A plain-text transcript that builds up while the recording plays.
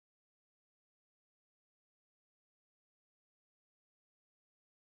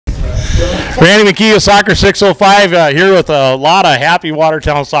Randy McKee of Soccer 605 here with a lot of happy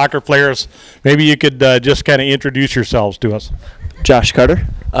Watertown soccer players. Maybe you could just kind of introduce yourselves to us. Josh Carter.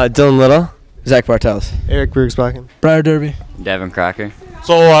 Dylan Little. Zach Bartels. Eric Bergsbakken. Briar Derby. Devin Crocker.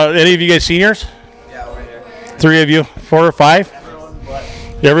 So any of you guys seniors? Yeah, we're here. 3 of you? 4 or 5?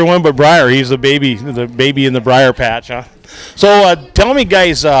 Everyone but Briar. He's the baby in the Briar patch, huh? So tell me,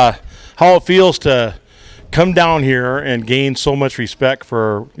 guys, how it feels to come down here and gain so much respect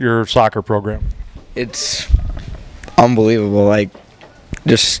for your soccer program. It's unbelievable, like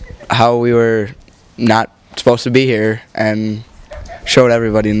just how we were not supposed to be here and showed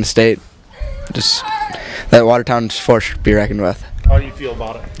everybody in the state just that Watertown's force to be reckoned with. How do you feel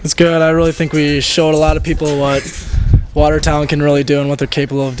about it? It's good. I really think we showed a lot of people what Watertown can really do and what they're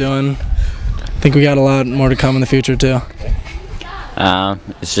capable of doing. I think we got a lot more to come in the future too.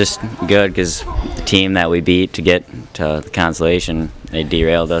 It's just good because the team that we beat to get to the consolation, they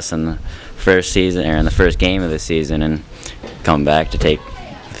derailed us in the first season or in the first game of the season, and coming back to take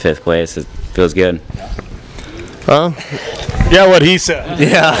 5th place, it feels good. Yeah, what he said.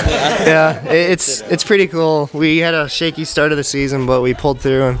 Yeah, it's pretty cool. We had a shaky start of the season, but we pulled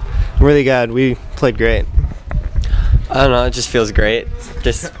through and really good. We played great. I don't know, it just feels great.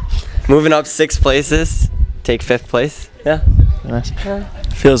 Just moving up 6 places, take 5th place. Yeah.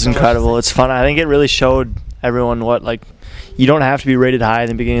 Feels incredible. It's fun. I think it really showed everyone what, like, you don't have to be rated high in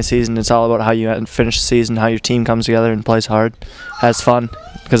the beginning of the season. It's all about how you finish the season, how your team comes together and plays hard, has fun,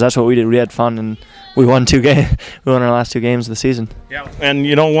 because that's what we did. We had fun, and we won 2 games. We won our last 2 games of the season. Yeah, and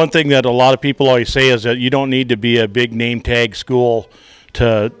you know, one thing that a lot of people always say is that you don't need to be a big name tag school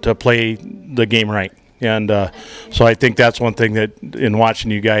to play the game right. And so I think that's one thing that in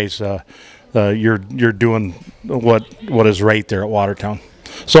watching you guys, you're doing what is right there at Watertown.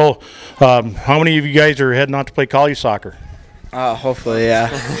 So how many of you guys are heading out to play college soccer? Hopefully, yeah.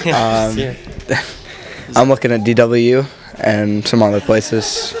 I'm looking at DW and some other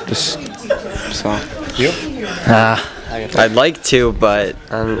places. Just so. You? I'd like to, but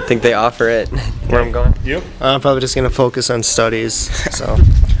I don't think they offer it where I'm going. You? I'm probably just gonna focus on studies. So.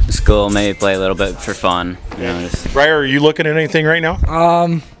 School, maybe play a little bit for fun. You know, just. Briar, are you looking at anything right now?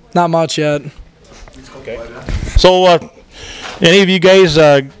 Not much yet. Okay. So any of you guys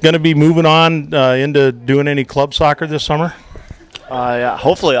going to be moving on into doing any club soccer this summer? Yeah,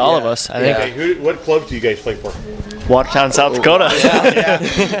 hopefully all of us. I think. Okay, what clubs do you guys play for? Watertown, South Dakota.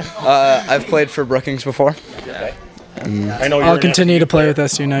 I've played for Brookings before. Okay. I know I'll continue to play with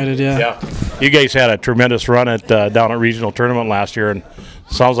S United, yeah. Yeah. You guys had a tremendous run at down at regional tournament last year, and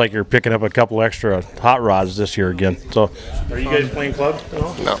sounds like you're picking up a couple extra hot rods this year again. So, are you guys playing clubs?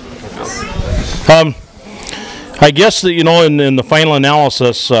 No. I guess that, you know, in the final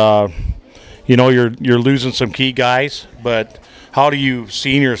analysis, you know, you're losing some key guys, but how do you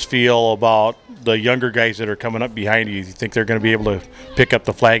seniors feel about the younger guys that are coming up behind you? Do you think they're going to be able to pick up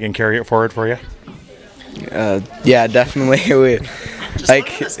the flag and carry it forward for you? Yeah, definitely.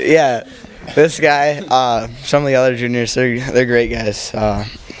 This guy, some of the other juniors, they're great guys. I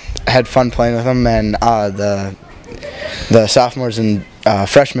had fun playing with them, and the sophomores and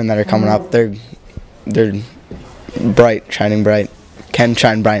freshmen that are coming up, they're bright, shining bright, can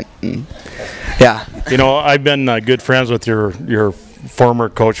shine bright. And, yeah. You know, I've been good friends with your former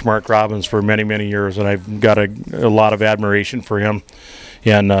coach Mark Robbins for many, many years, and I've got a lot of admiration for him.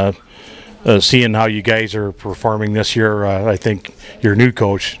 And seeing how you guys are performing this year, I think your new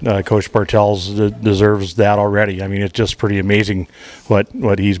coach, Coach Bartels, deserves that already. I mean, it's just pretty amazing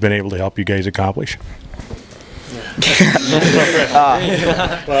what he's been able to help you guys accomplish.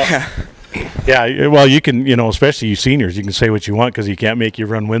 Yeah, well, you can, you know, especially you seniors, you can say what you want because he can't make you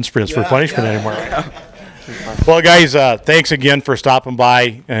run wind sprints for punishment anymore. Well, guys, thanks again for stopping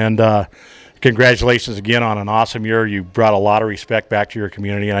by, and congratulations again on an awesome year. You brought a lot of respect back to your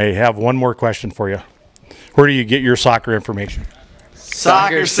community. And I have one more question for you. Where do you get your soccer information?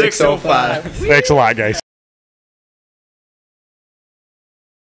 Soccer 605. Thanks a lot, guys.